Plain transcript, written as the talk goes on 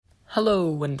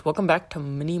Hello, and welcome back to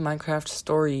Mini Minecraft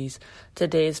Stories.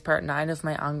 Today is part 9 of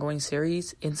my ongoing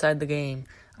series, Inside the Game.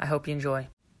 I hope you enjoy.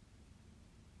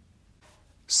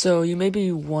 So, you may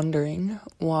be wondering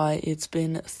why it's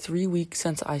been 3 weeks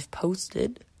since I've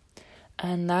posted,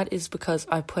 and that is because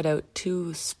I put out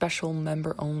 2 special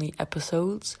member-only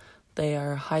episodes. They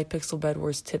are Hypixel Bed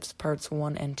Wars Tips Parts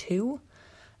 1 and 2,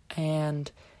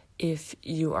 and if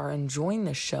you are enjoying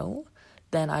this show,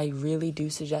 then I really do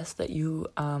suggest that you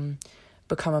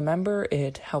become a member.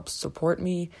 It helps support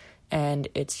me, and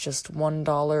it's just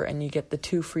 $1, and you get the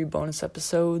 2 free bonus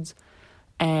episodes.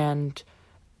 And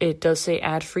it does say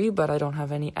ad-free, but I don't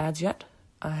have any ads yet.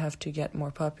 I have to get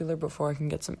more popular before I can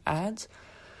get some ads.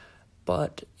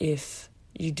 But if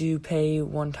you do pay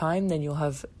one time, then you'll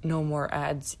have no more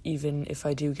ads, even if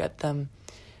I do get them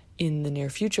in the near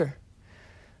future.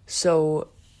 So,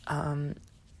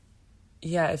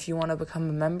 if you want to become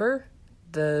a member,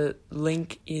 the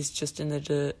link is just in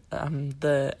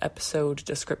the episode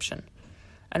description.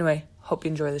 Anyway, hope you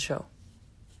enjoy the show.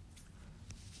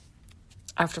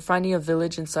 After finding a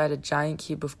village inside a giant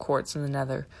cube of quartz in the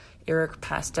Nether, Eric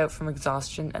passed out from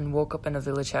exhaustion and woke up in a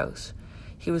village house.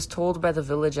 He was told by the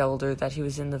village elder that he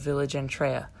was in the village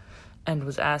Antrea, and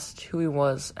was asked who he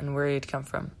was and where he had come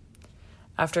from.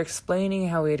 After explaining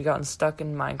how he had gotten stuck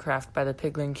in Minecraft by the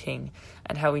Piglin King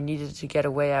and how he needed to get a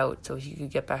way out so he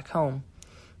could get back home,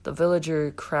 the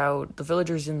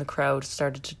villagers in the crowd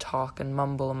started to talk and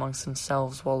mumble amongst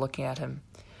themselves while looking at him.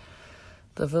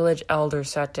 The village elder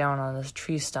sat down on a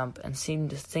tree stump and seemed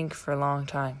to think for a long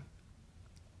time.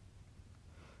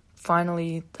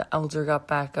 Finally, the elder got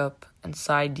back up and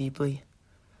sighed deeply.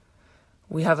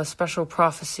 "We have a special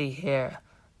prophecy here,"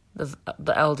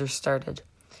 the elder started.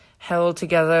 "Held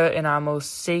together in our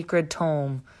most sacred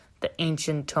tome, the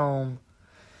ancient tome.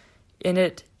 In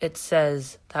it, it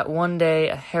says that one day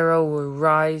a hero will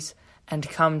rise and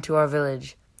come to our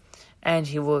village, and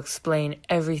he will explain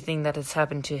everything that has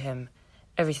happened to him,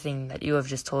 everything that you have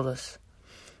just told us.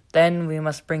 Then we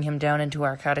must bring him down into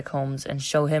our catacombs and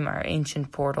show him our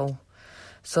ancient portal,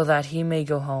 so that he may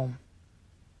go home."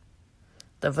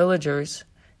 The villagers,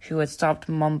 who had stopped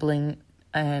mumbling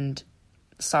and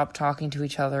stopped talking to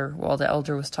each other while the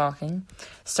elder was talking,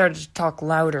 started to talk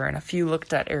louder, and a few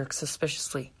looked at Eric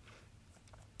suspiciously.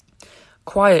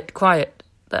 "Quiet, quiet,"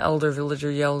 the elder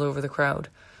villager yelled over the crowd.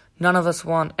 "None of us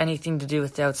want anything to do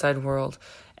with the outside world,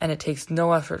 and it takes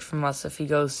no effort from us if he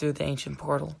goes through the ancient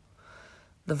portal."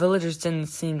 The villagers didn't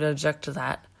seem to object to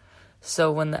that,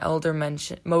 so when the elder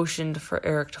motioned for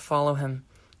Eric to follow him,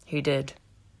 he did.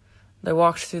 They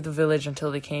walked through the village until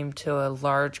they came to a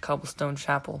large cobblestone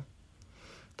chapel.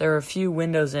 There were a few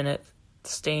windows in it,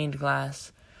 stained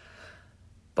glass,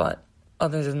 but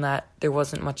other than that, there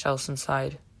wasn't much else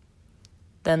inside.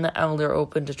 Then the elder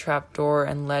opened a trap door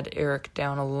and led Eric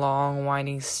down a long,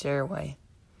 winding stairway.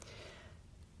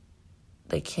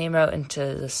 They came out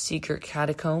into the secret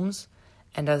catacombs,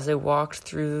 and as they walked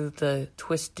through the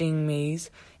twisting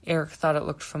maze, Eric thought it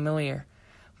looked familiar,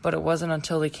 but it wasn't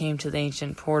until they came to the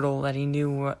ancient portal that he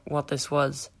knew what this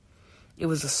was. It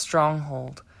was a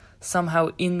stronghold, somehow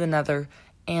in the Nether,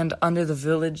 and under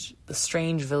the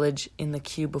strange village in the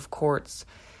cube of quartz,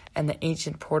 and the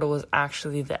ancient portal was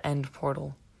actually the end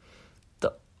portal.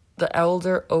 The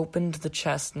elder opened the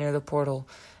chest near the portal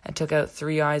and took out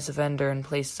 3 eyes of Ender and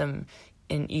placed them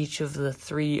in each of the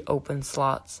 3 open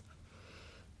slots.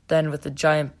 Then, with a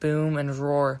giant boom and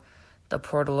roar, the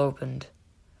portal opened.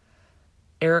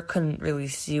 Eric couldn't really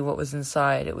see what was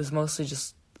inside. It was mostly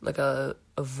just like a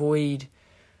void.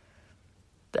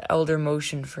 The elder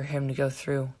motioned for him to go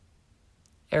through.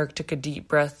 Eric took a deep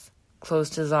breath,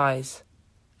 closed his eyes,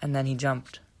 and then he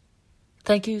jumped.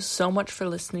 Thank you so much for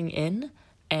listening in,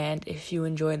 and if you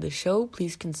enjoyed the show,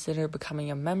 please consider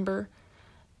becoming a member,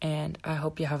 and I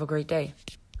hope you have a great day.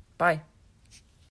 Bye.